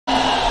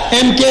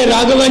M.K.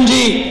 Raghavan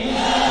ji,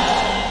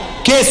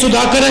 K.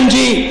 Sudhakaran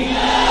ji,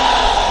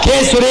 K.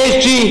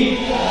 Suresh ji,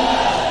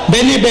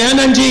 Benny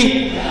Behanan ji,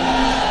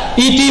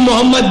 E.T.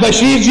 Muhammad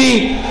Bashir ji,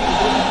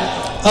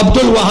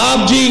 Abdul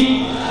Wahab ji,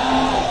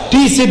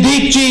 T.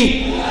 Siddiq ji,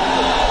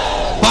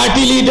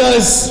 party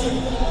leaders,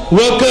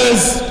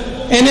 workers,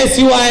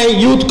 NSUI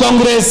Youth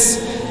Congress,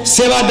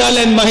 Sevadal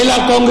and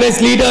Mahila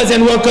Congress leaders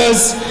and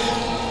workers,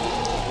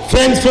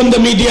 friends from the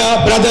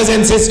media, brothers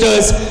and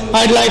sisters,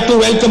 I'd like to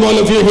welcome all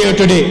of you here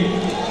today.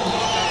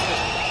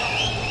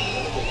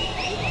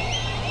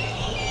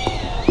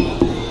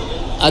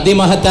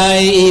 അതിമഹത്തായ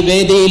ഈ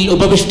വേദിയിൽ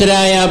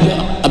ഉപവിഷ്ടരായ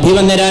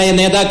അഭിവന്ദരായ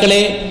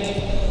നേതാക്കളെ,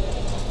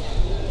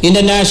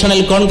 Indian national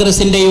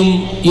കോൺഗ്രസിൻ്റെയും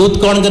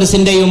youth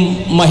കോൺഗ്രസിൻ്റെയും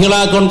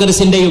മഹിളാ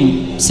കോൺഗ്രസിൻ്റെയും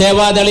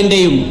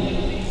സേവാദളിൻ്റെയും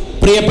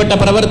പ്രിയപ്പെട്ട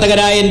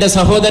പ്രവർത്തകരായ എൻ്റെ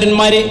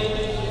സഹോദരന്മാരെ,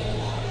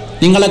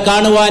 നിങ്ങളെ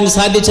കാണുവാൻ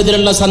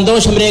സാധിച്ചതിലുള്ള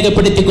സന്തോഷം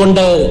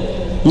രേഖപ്പെടുത്തിക്കൊണ്ട്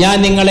ഞാൻ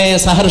നിങ്ങളെ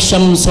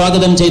സഹർഷം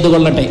സ്വാഗതം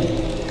ചെയ്തുകൊള്ളട്ടെ.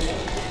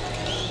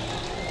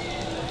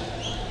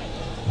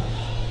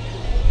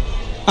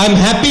 I'm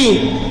happy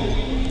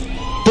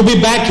to be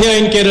back here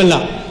in Kerala.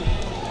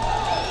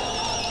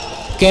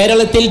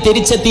 കേരളത്തിൽ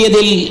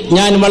തിരിച്ചെത്തിയതിൽ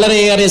ഞാൻ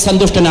വളരെയേറെ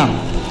സന്തുഷ്ടനാണ്.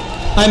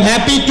 I'm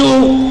happy to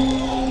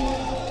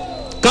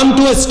come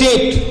to a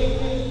state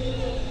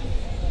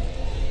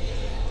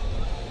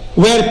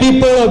where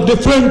people of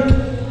different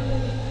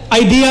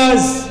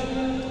ideas,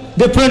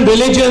 different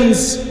religions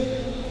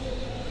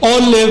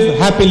all live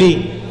happily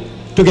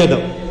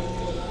together.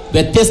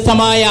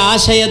 വ്യത്യസ്തമായ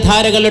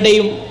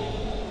ആശയധാരകളുടെയും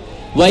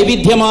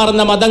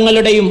വൈവിധ്യമാർന്ന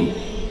മതങ്ങളുടെയും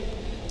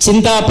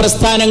ചിന്താ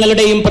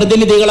പ്രസ്ഥാനങ്ങളുടെയും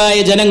പ്രതിനിധികളായ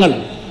ജനങ്ങൾ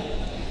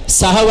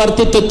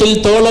സഹവർത്തിത്വത്തിൽ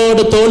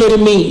തോളോട്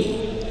തോളുരുമ്മി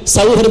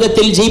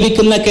സൗഹൃദത്തിൽ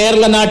ജീവിക്കുന്ന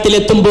കേരള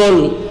നാട്ടിലെത്തുമ്പോൾ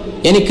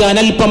എനിക്ക്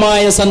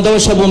അനൽപമായ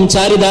സന്തോഷവും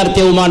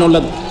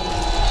ചാരിതാർത്ഥ്യവുമാണുള്ളത്.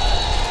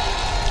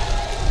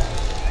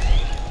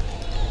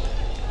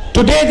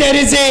 Today there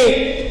is a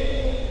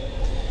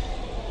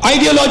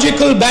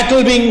ideological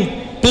battle being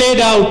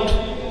played out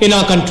in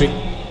our country.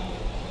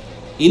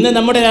 ഇന്ന്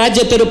നമ്മുടെ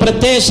രാജ്യത്ത് ഒരു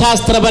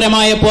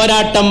പ്രത്യയശാസ്ത്രപരമായ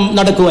പോരാട്ടം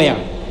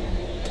നടക്കുകയാണ്.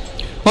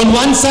 On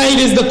one side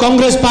is the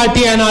Congress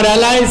party and our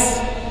allies,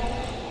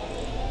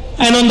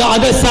 and on the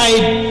other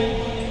side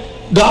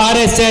the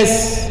RSS,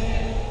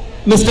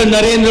 Mr.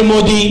 Narendra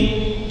Modi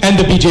and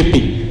the BJP.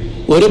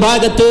 ഒരു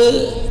ഭാഗത്ത്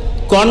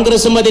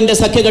കോൺഗ്രസും അതിൻ്റെ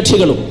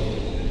സഖ്യകക്ഷികളും,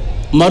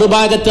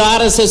 മറുഭാഗത്ത്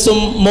RSSും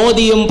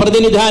മോദിയും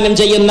പ്രതിനിധാനം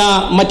ചെയ്യുന്ന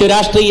മറ്റു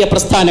രാഷ്ട്രീയ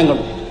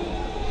പ്രസ്ഥാനങ്ങളും.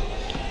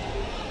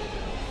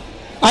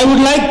 I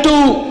would like to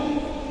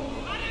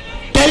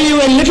tell you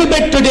a little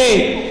bit today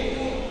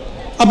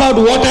about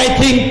what I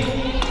think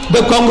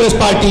the Congress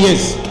party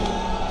is.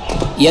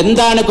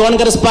 എന്താണ്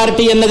കോൺഗ്രസ്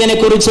പാർട്ടി എന്നതിനെ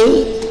കുറിച്ച്,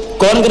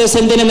 കോൺഗ്രസ്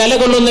എന്തിന്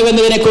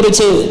നിലകൊള്ളുന്നുവെന്നതിനെ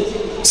കുറിച്ച്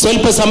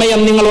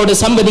സ്വല്പസമയം നിങ്ങളോട്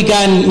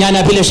സംവദിക്കാൻ ഞാൻ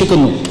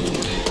അഭിലഷിക്കുന്നു.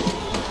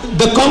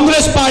 The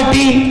Congress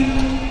party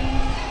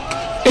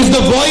is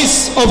the voice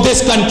of this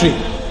country.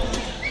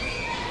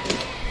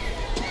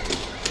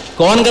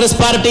 Congress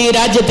party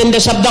രാജ്യത്തിന്റെ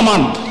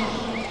ശബ്ദമാണ്.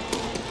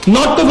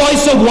 Not the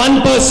voice of one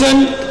person,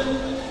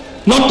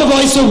 not the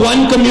voice of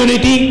one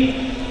community,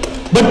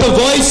 but the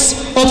voice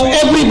of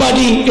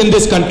everybody in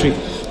this country.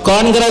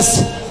 Congress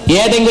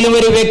ഏതെങ്കിലും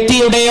ഒരു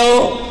വ്യക്തിയുടെയോ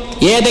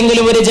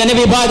ഏതെങ്കിലും ഒരു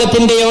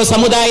ജനവിഭാഗത്തിന്റെയോ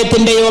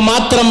സമുദായത്തിന്റെയോ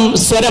മാത്രം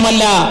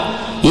സ്വരമല്ല,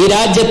 ഈ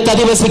രാജ്യത്ത്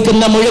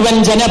അധിവസിക്കുന്ന മുഴുവൻ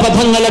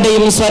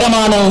ജനപഥങ്ങളുടെയും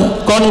സ്വരമാണ്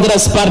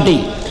Congress party.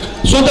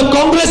 So the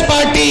Congress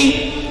party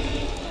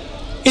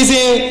is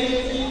a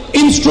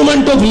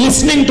instrument of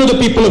listening to the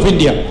people of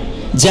India.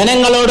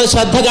 ജനങ്ങളോട്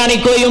ശ്രദ്ധ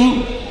കാണിക്കുകയും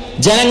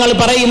ജനങ്ങൾ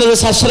പറയുന്നത്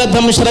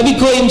സശ്രദ്ധം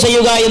ശ്രവിക്കുകയും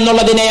ചെയ്യുക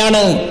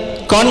എന്നുള്ളതിനെയാണ്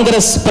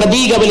Congress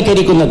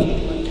പ്രതീകവൽക്കരിക്കുന്നത്.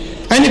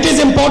 And it is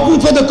important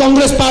for the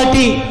Congress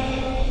party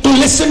to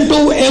listen to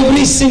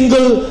every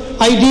single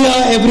idea,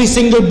 every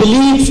single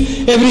belief,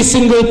 every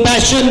single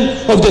passion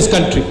of this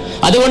country.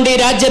 അതുകൊണ്ട് ഈ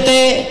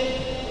രാജ്യത്തെ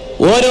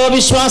ഓരോ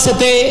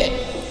വിശ്വാസത്തെ,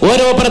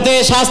 ഓരോ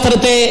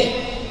പ്രത്യയശാസ്ത്രത്തെ,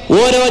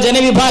 ഓരോ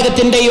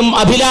ജനവിഭാഗത്തിന്റെയും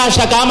അഭിലാഷ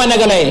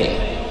കാമനകളെ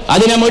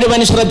അതിനെ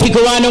മുഴുവൻ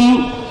ശ്രദ്ധിക്കുവാനും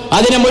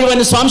അതിനെ മുഴുവൻ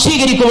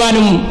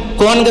സ്വാംശീകരിക്കുവാനും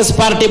Congress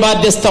party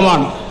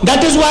ബാധ്യസ്ഥമാണ്.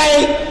 That is why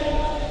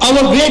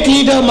our great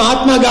leader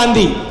Mahatma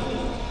Gandhi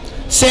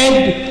said,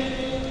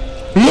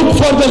 look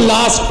for the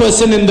last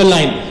person in the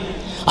line.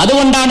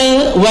 അതുകൊണ്ടാണ്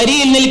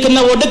വരിയിൽ നിൽക്കുന്ന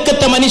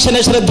ഒടുക്കത്തെ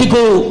മനുഷ്യനെ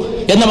ശ്രദ്ധിക്കൂ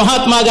എന്ന്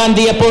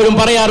മഹാത്മാഗാന്ധി എപ്പോഴും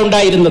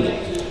പറയാറുണ്ടായിരുന്നത്.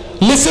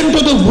 Listen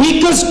to the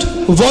weakest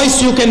voice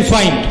you can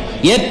find.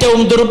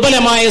 ഏറ്റവും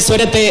ദുർബലമായ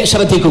സ്വരത്തെ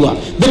ശ്രദ്ധിക്കുക.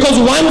 Because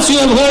once you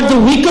have heard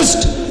the weakest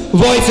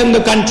voice in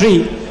the country,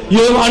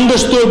 you have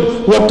understood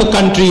what the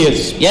country is.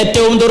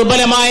 ഏറ്റവും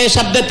ദുർബലമായ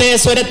ശബ്ദത്തെ,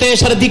 സ്വരത്തെ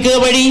ശ്രദ്ധിക്കുക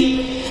വഴി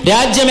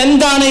രാജ്യം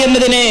എന്താണ്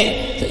എന്നതിനെ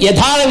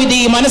യഥാവിധി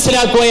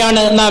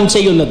മനസ്സിലാക്കുകയാണ് നാം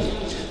ചെയ്യുന്നത്.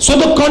 So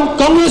the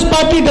Congress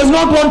party does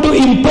not want to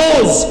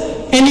impose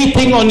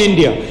anything on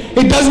India.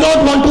 It does not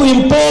want to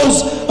impose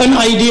an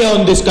idea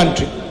on this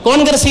country.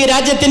 Congress ഈ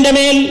രാജ്യത്തിന്റെ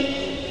മേൽ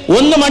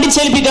ഒന്നും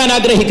അടിച്ചേൽപ്പിക്കാൻ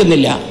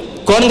ആഗ്രഹിക്കുന്നില്ല.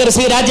 കോൺഗ്രസ്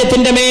ഈ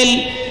രാജ്യത്തിന്റെ മേൽ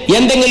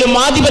എന്തെങ്കിലും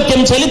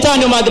ആധിപത്യം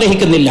ചെലുത്താനും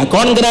ആഗ്രഹിക്കുന്നില്ല.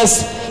 കോൺഗ്രസ്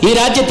ഈ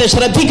രാജ്യത്തെ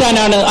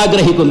ശ്രദ്ധിക്കാനാണ്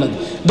ആഗ്രഹിക്കുന്നത്.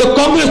 The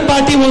Congress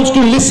party wants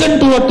to listen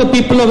to what the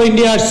people of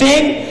India are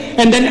saying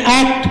and then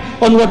act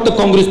on what the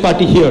Congress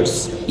party hears.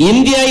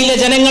 ഇന്ത്യയിലെ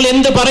ജനങ്ങൾ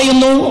എന്ത്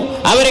പറയുന്നു,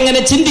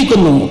 അവരെങ്ങനെ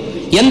ചിന്തിക്കുന്നു,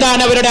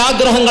 എന്താണ് അവരുടെ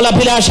ആഗ്രഹങ്ങൾ,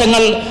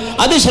 അഭിലാഷങ്ങൾ,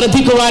 അത്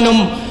ശ്രദ്ധിക്കുവാനും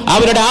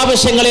അവരുടെ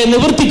ആവശ്യങ്ങളെ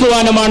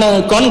നിവർത്തിക്കുവാനുമാണ്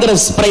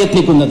Congress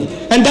പ്രയത്നിക്കുന്നത്.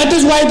 And that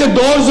is why the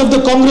doors of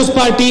the Congress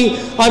party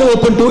are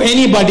open to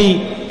anybody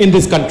in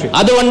this country.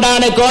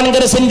 അതുകൊണ്ടാണ്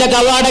കോൺഗ്രസിന്റെ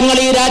കവാടങ്ങൾ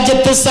ഈ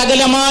രാജ്യത്ത്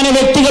സകലമാന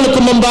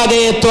വ്യക്തികൾക്ക്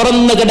മുമ്പാകെ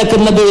തുറന്നു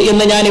കിടക്കുന്നത്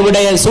എന്ന് ഞാൻ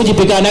ഇവിടെ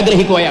സൂചിപ്പിക്കാൻ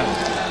ആഗ്രഹിക്കുകയാണ്.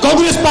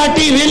 Congress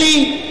party really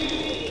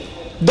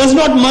does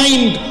not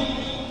mind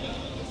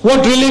what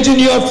religion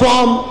you are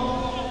from,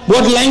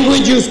 what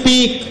language you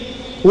speak,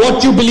 what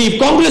you believe.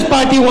 Congress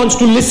party wants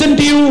to listen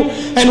to you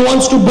and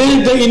wants to build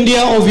the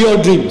India of your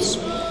dreams.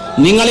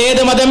 നിങ്ങൾ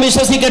ഏത് മതം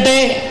വിശ്വസിക്കട്ടെ,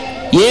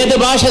 ഏത്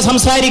ഭാഷ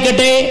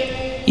സംസാരിക്കട്ടെ,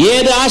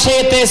 ഏത്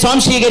ആശയത്തെ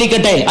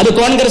സ്വാംശീകരിക്കട്ടെ, അത്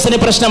കോൺഗ്രസിന്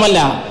പ്രശ്നമല്ല.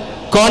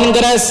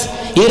 കോൺഗ്രസ്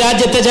ഈ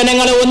രാജ്യത്തെ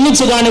ജനങ്ങളെ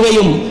ഒന്നിച്ചു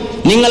കാണുകയും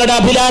നിങ്ങളുടെ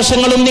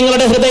അഭിലാഷങ്ങളും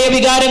നിങ്ങളുടെ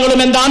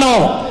ഹൃദയവികാരങ്ങളും എന്താണോ,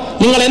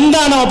 നിങ്ങൾ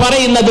എന്താണോ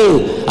പറയുന്നത്,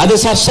 അത്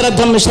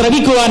സശ്രദ്ധം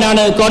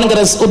ശ്രവിക്കുവാനാണ്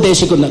കോൺഗ്രസ്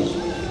ഉദ്ദേശിക്കുന്നത്.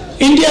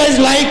 India is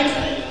like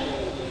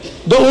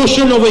the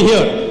ocean over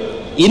here.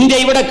 India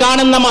ഇവിടെ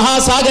കാണുന്ന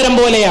മഹാസാഗരം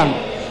പോലെയാണ്.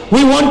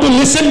 We want to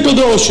listen to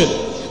the ocean.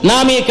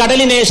 നാം ഈ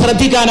കടലിനെ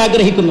ശ്രദ്ധിക്കാൻ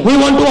ആഗ്രഹിക്കുന്നു. We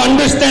want to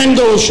understand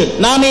the ocean.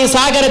 നാം ഈ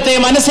സാഗരത്തെ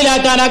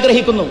മനസ്സിലാക്കാൻ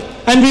ആഗ്രഹിക്കുന്നു.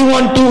 And we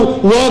want to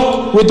work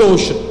with the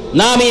ocean.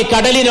 നാം ഈ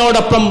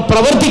കടലിനോടൊപ്പം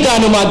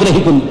പ്രവർത്തിക്കാനും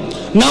ആഗ്രഹിക്കുന്നു.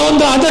 Now on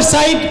the other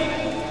side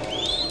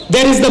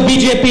there is the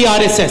BJP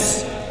RSS.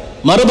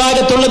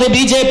 മറുഭാഗത്തുള്ളത്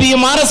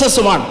ബിജെപിയും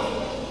ആർഎസ്എസുമാണ്.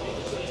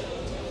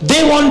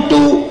 They want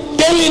to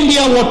tell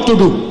India what to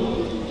do.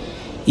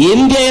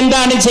 India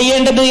എന്താണ്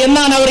ചെയ്യേണ്ടത്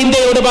എന്നാണ് അവർ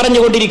ഇന്ത്യയോട്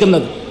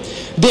പറഞ്ഞുകൊണ്ടിരിക്കുന്നത്.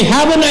 They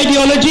have an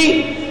ideology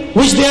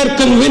which they are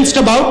convinced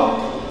about.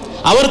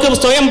 അവർക്ക്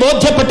സ്വയം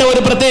ബോധ്യപ്പെട്ട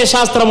ഒരു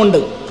പ്രത്യയശാസ്ത്രമുണ്ട്.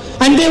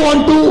 And they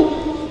want to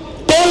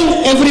tell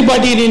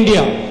everybody in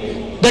India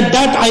that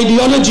that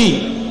ideology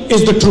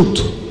is the truth.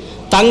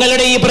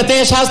 തങ്ങളുടെ ഈ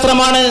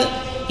പ്രത്യയശാസ്ത്രമാണ്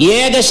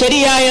ഏക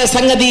ശരിയായ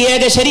സംഗതി,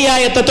 ഏക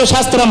ശരിയായ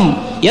തത്വശാസ്ത്രം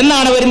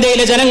എന്നാണ് അവർ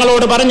ഇന്ത്യയിലെ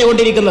ജനങ്ങളോട്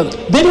പറഞ്ഞുകൊണ്ടിരിക്കുന്നത്.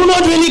 They do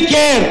not really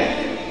care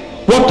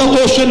what the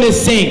ocean is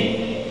saying.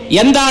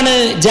 എന്താണ്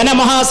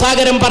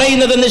ജനമഹാസാഗരം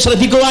പറയുന്നതെന്ന്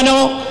ശ്രദ്ധിക്കുവാനോ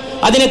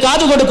അതിന്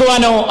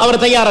കാതുകൊടുക്കുവാനോ അവർ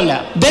തയ്യാറല്ല.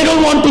 They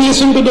don't want to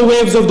listen to the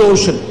waves of the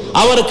ocean.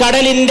 അവർ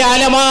കടലിന്റെ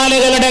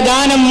അലമാലകളുടെ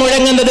ഗാനം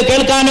മുഴങ്ങുന്നത്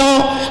കേൾക്കാനോ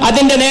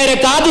അതിന്റെ നേരെ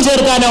കാതു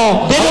ചേർക്കാനോ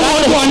They don't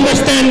want to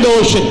understand the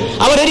ocean.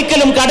 അവർ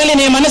ഒരിക്കലും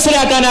കടലിനെ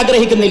മനസ്സിലാക്കാൻ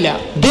ആഗ്രഹിക്കുന്നില്ല.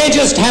 They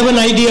just have an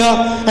idea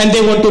and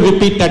they want to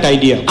repeat that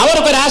idea.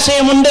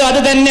 അവർക്കൊരാശയമുണ്ട്, അത്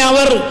തന്നെ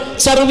അവർ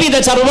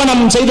ചർവണം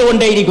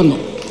ചെയ്തുകൊണ്ടേയിരിക്കുന്നു.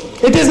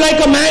 It is like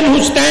a man who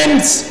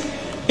stands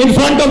in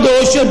front of the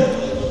ocean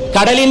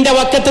കടലിന്റെ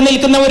വക്കത്ത്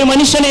നിൽക്കുന്ന ഒരു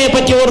മനുഷ്യനെ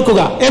പറ്റി ഓർക്കുക.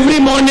 every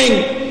morning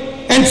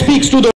and speaks to the